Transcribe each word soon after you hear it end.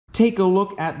take a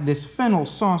look at this fennel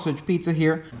sausage pizza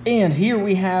here. And here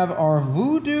we have our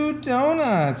Voodoo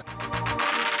Donuts.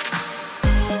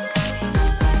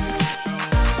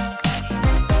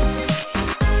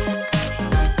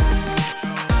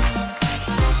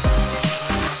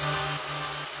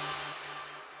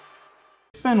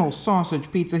 Fennel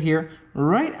sausage pizza here,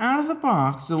 right out of the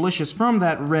box, delicious from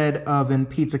that red oven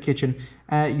pizza kitchen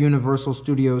at Universal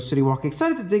Citywalk.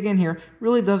 Excited to dig in here.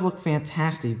 Really does look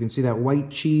fantastic. You can see that white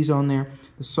cheese on there,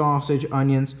 the sausage,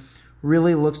 onions.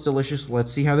 Really looks delicious.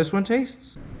 Let's see how this one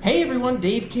tastes. Hey everyone,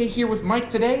 Dave K here with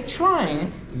Mike today,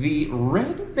 trying the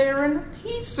Red Baron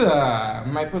Pizza. I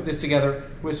might put this together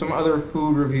with some other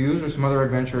food reviews or some other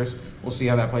adventures. We'll see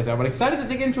how that plays out, but excited to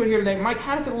dig into it here today. Mike,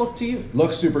 how does it look to you?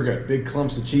 Looks super good. Big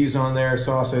clumps of cheese on there,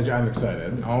 sausage. I'm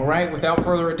excited. All right, without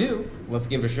further ado, let's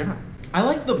give it a shot. I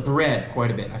like the bread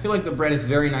quite a bit. I feel like the bread is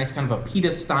very nice, kind of a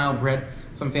pita style bread.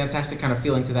 Some fantastic kind of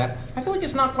feeling to that. I feel like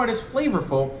it's not quite as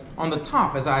flavorful on the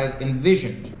top as I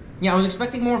envisioned. Yeah, I was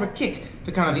expecting more of a kick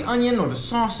to kind of the onion or the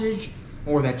sausage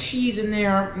or that cheese in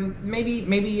there.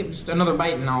 Maybe just another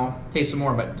bite and I'll taste some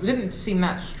more, but it didn't seem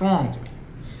that strong to me.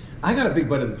 I got a big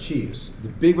bite of the cheese. The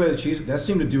big bite of the cheese, that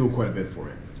seemed to do quite a bit for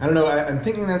me. I don't know, I'm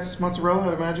thinking that's mozzarella,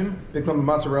 I'd imagine. Big clump of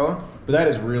mozzarella, but that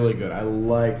is really good. I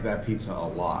like that pizza a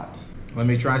lot. Let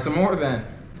me try some more then.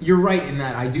 You're right in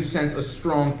that I do sense a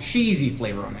strong cheesy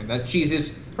flavor on it. That cheese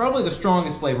is probably the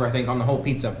strongest flavor, I think, on the whole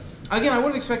pizza. Again, I would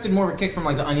have expected more of a kick from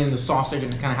like the onion and the sausage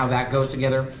and kind of how that goes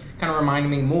together. Kind of reminded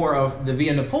me more of the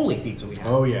Via Napoli pizza we had.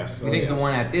 Oh yes. I think the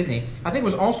one at Disney. I think it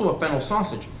was also a fennel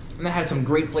sausage. And that had some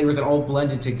great flavors that all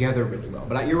blended together really well.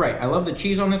 But you're right, I love the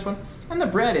cheese on this one. And the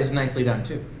bread is nicely done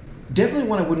too. Definitely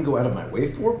one I wouldn't go out of my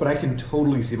way for, but I can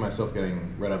totally see myself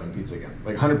getting red oven pizza again.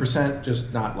 Like 100%,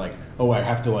 just not like, oh, I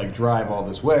have to like drive all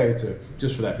this way to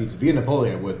just for that pizza. Via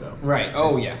Napoli, I would though. Right.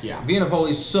 Oh yes. Yeah. Via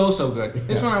Napoli is so good.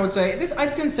 This one I would say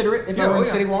I'd consider it if I were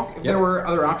in Citywalk. If there were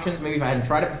other options, maybe if I hadn't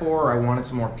tried it before or I wanted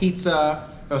some more pizza.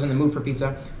 If I was in the mood for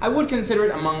pizza, I would consider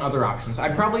it among other options.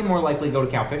 I'd probably more likely go to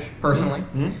Cowfish, personally.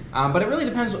 But it really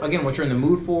depends, again, what you're in the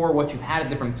mood for, what you've had at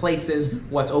different places,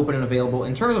 what's open and available.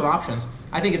 In terms of options,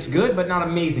 I think it's good, but not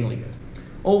amazingly good.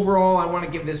 Overall, I want to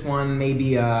give this one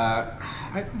maybe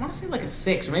I want to say like a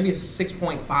 6 or maybe a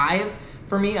 6.5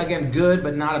 for me. Again, good,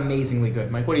 but not amazingly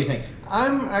good. Mike, what do you think?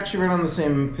 I'm actually right on the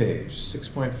same page,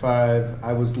 6.5.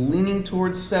 I was leaning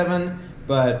towards 7,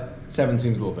 but 7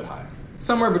 seems a little bit high.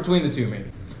 Somewhere between the two, maybe.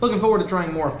 Looking forward to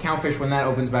trying more of Cowfish when that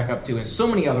opens back up too, and so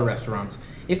many other restaurants.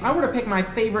 If I were to pick my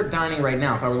favorite dining right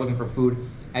now, if I were looking for food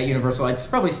at Universal, I'd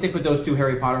probably stick with those 2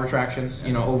 Harry Potter attractions,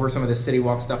 you know, over some of the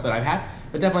Citywalk stuff that I've had.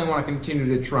 But definitely want to continue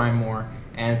to try more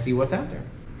and see what's out there.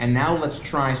 And now let's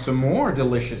try some more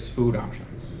delicious food options.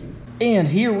 And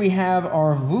here we have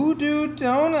our Voodoo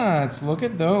Donuts. Look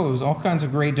at those. All kinds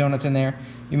of great donuts in there.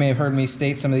 You may have heard me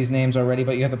state some of these names already,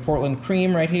 but you have the Portland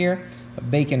cream right here, the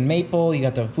bacon maple, you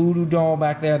got the voodoo doll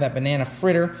back there, that banana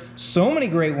fritter. So many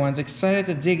great ones. Excited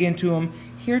to dig into them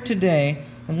here today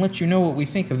and let you know what we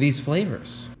think of these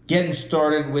flavors. Getting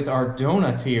started with our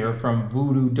donuts here from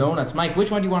Voodoo Donuts. Mike,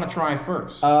 which one do you want to try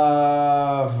first?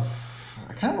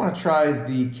 I kind of want to try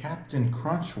the Captain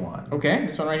Crunch one. Okay,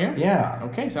 this one right here? Yeah.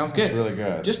 Okay, sounds good. It's really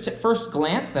good. Just at first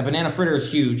glance, that banana fritter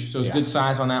is huge, so it's good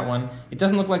size on that one. It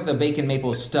doesn't look like the bacon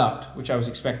maple is stuffed, which I was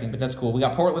expecting, but that's cool. We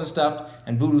got Portland stuffed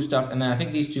and Voodoo stuffed, and then I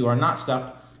think these two are not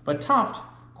stuffed, but topped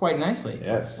quite nicely.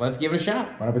 Yes. Let's give it a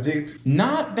shot. Bon appetit.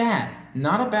 Not bad.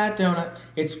 Not a bad donut.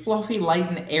 It's fluffy, light,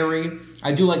 and airy.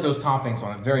 I do like those toppings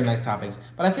on it. Very nice toppings.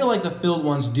 But I feel like the filled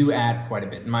ones do add quite a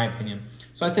bit, in my opinion.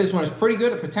 So I'd say this one is pretty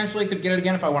good. I potentially could get it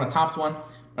again if I want a topped one.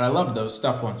 But I loved those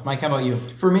stuffed ones. Mike, how about you?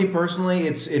 For me personally,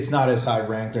 it's not as high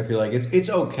ranked. I feel like it's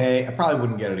okay. I probably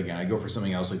wouldn't get it again. I'd go for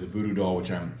something else like the Voodoo Doll,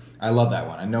 which I love that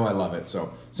one. I know I love it.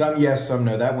 So some yes, some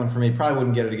no. That one for me probably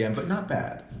wouldn't get it again, but not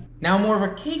bad. Now more of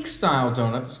a cake style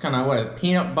donut. It's kind of what, a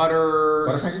peanut butter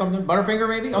Butterfinger? Something? Butterfinger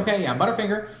maybe? Okay, yeah,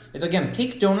 Butterfinger. It's again a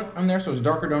cake donut on there, so it's a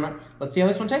darker donut. Let's see how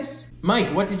this one tastes.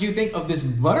 Mike, what did you think of this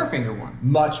Butterfinger one?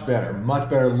 Much better, much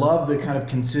better. Love the kind of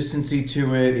consistency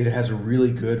to it. It has a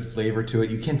really good flavor to it.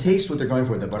 You can taste what they're going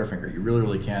for with the Butterfinger. You really,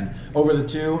 really can. Over the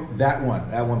two, that one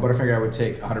Butterfinger I would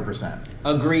take 100%.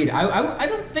 Agreed. I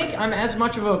don't think I'm as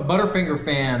much of a Butterfinger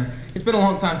fan. It's been a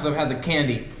long time since I've had the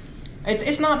candy.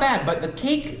 It's not bad, but the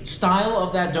cake style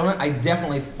of that donut, I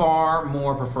definitely far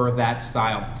more prefer that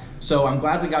style. So I'm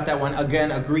glad we got that one. Again,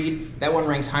 agreed, that one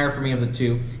ranks higher for me of the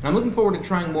two. And I'm looking forward to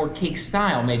trying more cake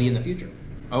style maybe in the future.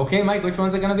 Okay, Mike, which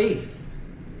one's it gonna be?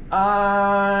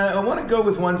 I want to go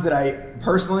with ones that I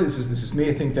personally, this is me,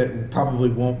 I think that probably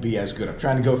won't be as good. I'm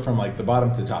trying to go from like the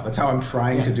bottom to top. That's how I'm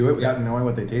trying to do it without knowing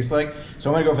what they taste like. So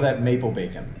I'm going to go for that maple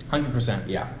bacon. 100%.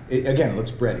 Yeah. Again, it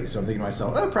looks bready, so I'm thinking to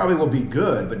myself, oh, it probably will be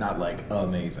good, but not like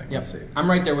amazing. Yep. Let's see. I'm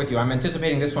right there with you. I'm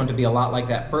anticipating this one to be a lot like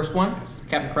that first one,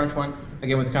 Captain Crunch one.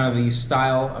 Again, with kind of the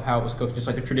style of how it was cooked, just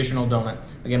like a traditional donut.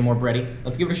 Again, more bready.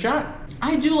 Let's give it a shot.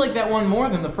 I do like that one more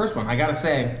than the first one, I gotta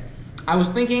say. I was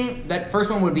thinking that first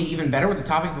one would be even better with the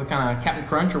toppings of the kind of Captain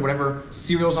Crunch or whatever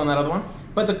cereals on that other one.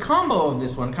 But the combo of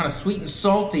this one, kind of sweet and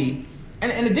salty,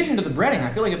 and in addition to the breading,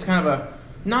 I feel like it's kind of a,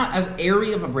 not as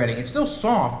airy of a breading. It's still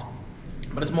soft,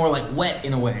 but it's more like wet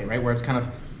in a way, right? Where it's kind of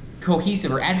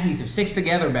cohesive or adhesive, sticks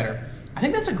together better. I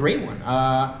think that's a great one.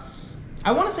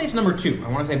 I want to say it's number 2. I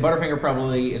want to say Butterfinger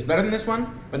probably is better than this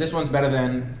one, but this one's better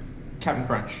than Captain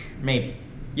Crunch, maybe.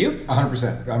 You?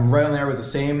 100%. I'm right on there with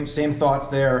the same thoughts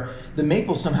there. The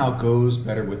maple somehow goes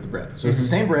better with the bread. So it's the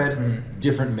same bread,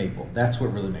 different maple. That's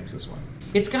what really makes this one.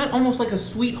 It's got almost like a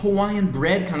sweet Hawaiian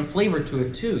bread kind of flavor to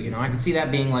it too. You know, I can see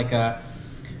that being like a,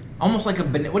 almost like a,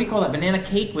 what do you call that, banana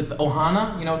cake with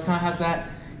ohana? You know, it kind of has that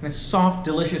soft,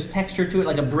 delicious texture to it,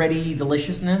 like a bready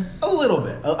deliciousness. A little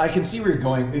bit. I can see where you're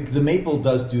going. The maple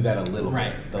does do that a little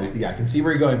bit. Right. Yeah, I can see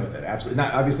where you're going with it. Absolutely.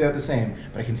 Not obviously not the same,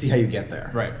 but I can see how you get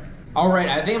there. Right. All right,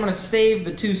 I think I'm gonna save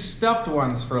the 2 stuffed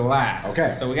ones for last.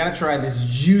 Okay. So we gotta try this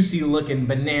juicy looking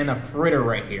banana fritter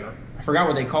right here. I forgot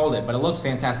what they called it, but it looks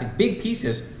fantastic. Big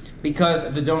pieces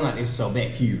because the donut is so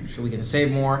big. Huge. So we can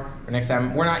save more for next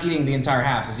time. We're not eating the entire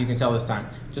half, as you can tell this time.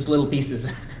 Just little pieces.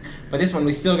 But this one,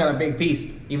 we still got a big piece,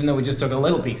 even though we just took a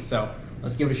little piece. So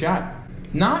let's give it a shot.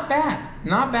 Not bad,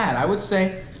 not bad. I would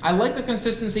say I like the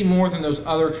consistency more than those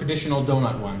other traditional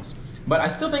donut ones. But I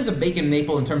still think the bacon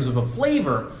maple in terms of a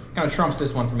flavor kind of trumps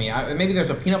this one for me. Maybe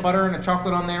there's a peanut butter and a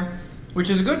chocolate on there, which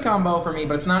is a good combo for me,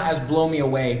 but it's not as blow me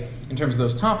away in terms of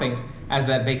those toppings as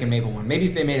that bacon maple one. Maybe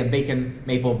if they made a bacon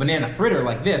maple banana fritter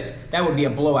like this, that would be a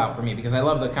blowout for me because I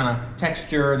love the kind of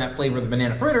texture and that flavor of the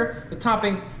banana fritter. The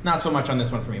toppings, not so much on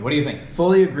this one for me. What do you think?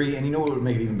 Fully agree, and you know what would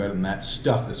make it even better than that?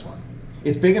 Stuff this one.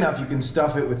 It's big enough you can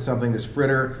stuff it with something, this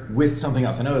fritter, with something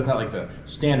else. I know it's not like the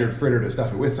standard fritter to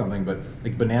stuff it with something, but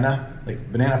like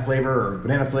banana flavor or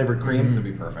banana flavored cream would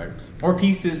be perfect. Or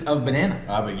pieces of banana.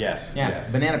 But yes, Yeah,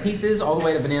 yes. banana pieces all the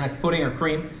way to banana pudding or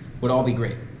cream would all be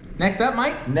great. Next up,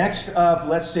 Mike? Next up,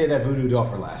 let's say that Voodoo Doll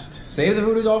for last. Save the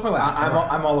Voodoo Doll for last.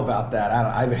 I'm all about that.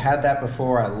 I've had that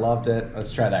before. I loved it.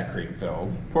 Let's try that cream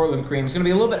filled. Portland cream. It's going to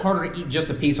be a little bit harder to eat just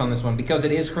a piece on this one because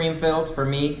it is cream filled. For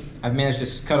me, I've managed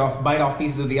to bite off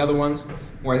pieces of the other ones,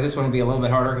 whereas this one will be a little bit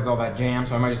harder because all that jam,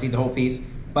 so I might just eat the whole piece.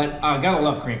 But gotta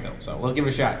love cream filled, so let's give it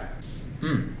a shot.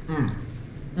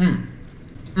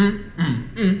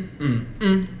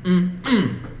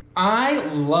 I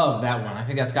love that one. I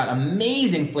think that's got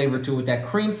amazing flavor to it with that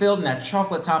cream filled and that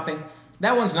chocolate topping.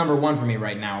 That one's number 1 for me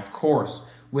right now, of course,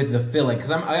 with the filling,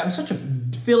 because I'm such a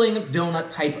filling donut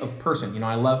type of person. You know,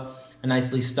 I love a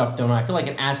nicely stuffed donut. I feel like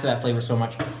it adds to that flavor so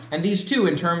much. And these two,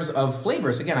 in terms of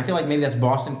flavors, again, I feel like maybe that's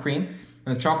Boston cream.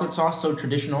 And the chocolate sauce, so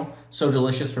traditional, so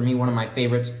delicious for me, one of my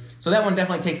favorites. So that one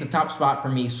definitely takes the top spot for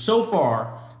me so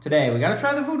far today. We gotta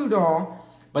try the Voodoo Doll,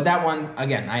 but that one,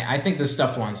 again, I think the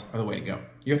stuffed ones are the way to go.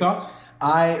 Your thoughts?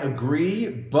 I agree,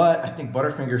 but I think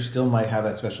Butterfinger still might have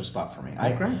that special spot for me.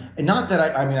 Okay. And not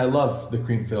that I mean, I love the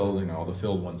cream filled, you know, all the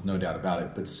filled ones, no doubt about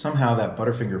it, but somehow that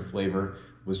Butterfinger flavor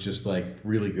was just like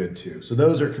really good too. So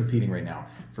those are competing right now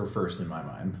for first in my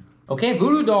mind. Okay,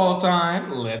 Voodoo Doll time.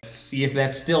 Let's see if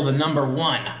that's still the number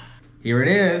 1. Here it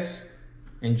is.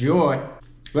 Enjoy.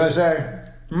 What I say?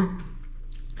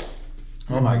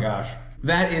 Oh my gosh.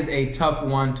 That is a tough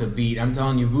one to beat. I'm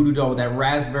telling you, Voodoo Doll with that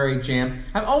raspberry jam.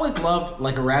 I've always loved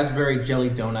like a raspberry jelly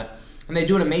donut. And they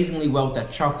do it amazingly well with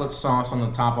that chocolate sauce on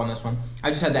the top on this one. I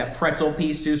just had that pretzel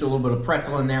piece too, so a little bit of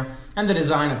pretzel in there. And the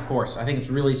design, of course. I think it's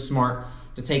really smart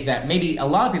to take that, maybe a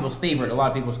lot of people's favorite, a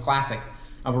lot of people's classic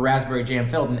of a raspberry jam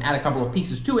filled, and add a couple of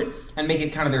pieces to it and make it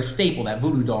kind of their staple, that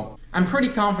Voodoo Doll. I'm pretty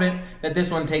confident that this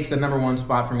one takes the number 1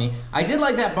 spot for me. I did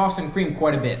like that Boston cream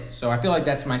quite a bit, so I feel like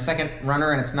that's my second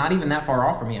runner, and it's not even that far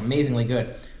off for me. Amazingly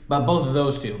good. But both of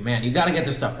those two, man, you gotta get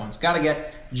the stuffed ones. Gotta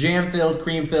get jam filled,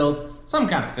 cream filled, some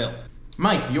kind of filled.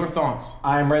 Mike, your thoughts?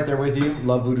 I'm right there with you.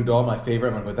 Love Voodoo Doll, my favorite.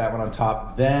 I'm gonna put that one on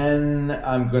top. Then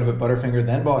I'm gonna put Butterfinger,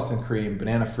 then Boston cream,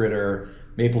 banana fritter,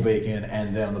 maple bacon,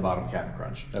 and then on the bottom Captain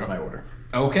Crunch. That's my order.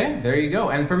 Okay, there you go.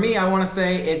 And for me, I want to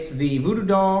say it's the Voodoo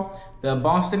Doll, the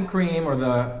Boston cream, or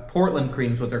the Portland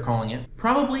cream is what they're calling it.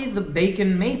 Probably the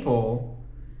bacon maple,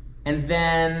 and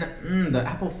then the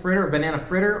apple fritter, banana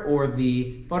fritter, or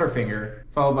the Butterfinger,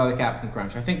 followed by the Captain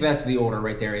Crunch. I think that's the order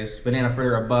right there, is banana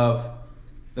fritter above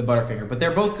the Butterfinger. But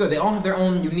they're both good. They all have their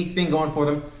own unique thing going for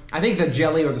them. I think the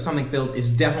jelly or the something filled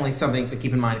is definitely something to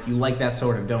keep in mind if you like that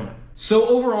sort of donut. So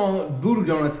overall, Voodoo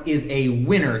Donuts is a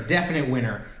winner, definite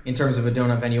winner, in terms of a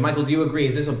donut venue. Michael, do you agree?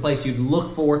 Is this a place you'd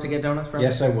look for to get donuts from?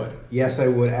 Yes, I would. Yes, I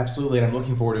would, absolutely. And I'm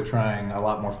looking forward to trying a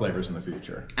lot more flavors in the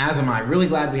future. As am I. Really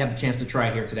glad we had the chance to try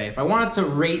it here today. If I wanted to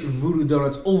rate Voodoo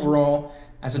Donuts overall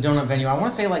as a donut venue, I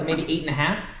want to say like maybe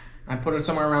 8.5. I put it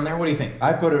somewhere around there. What do you think?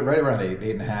 I put it right around 8,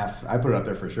 8.5. I put it up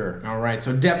there for sure. All right,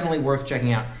 so definitely worth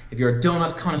checking out. If you're a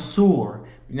donut connoisseur,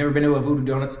 you've never been to a Voodoo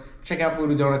Donuts, check out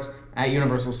Voodoo Donuts at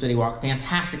Universal Citywalk.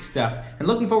 Fantastic stuff, and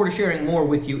looking forward to sharing more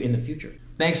with you in the future.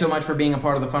 Thanks so much for being a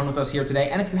part of the fun with us here today,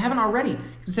 and if you haven't already,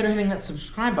 consider hitting that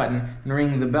subscribe button and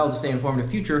ringing the bell to stay informed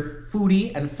of future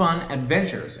foodie and fun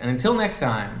adventures. And until next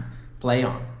time, play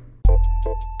on.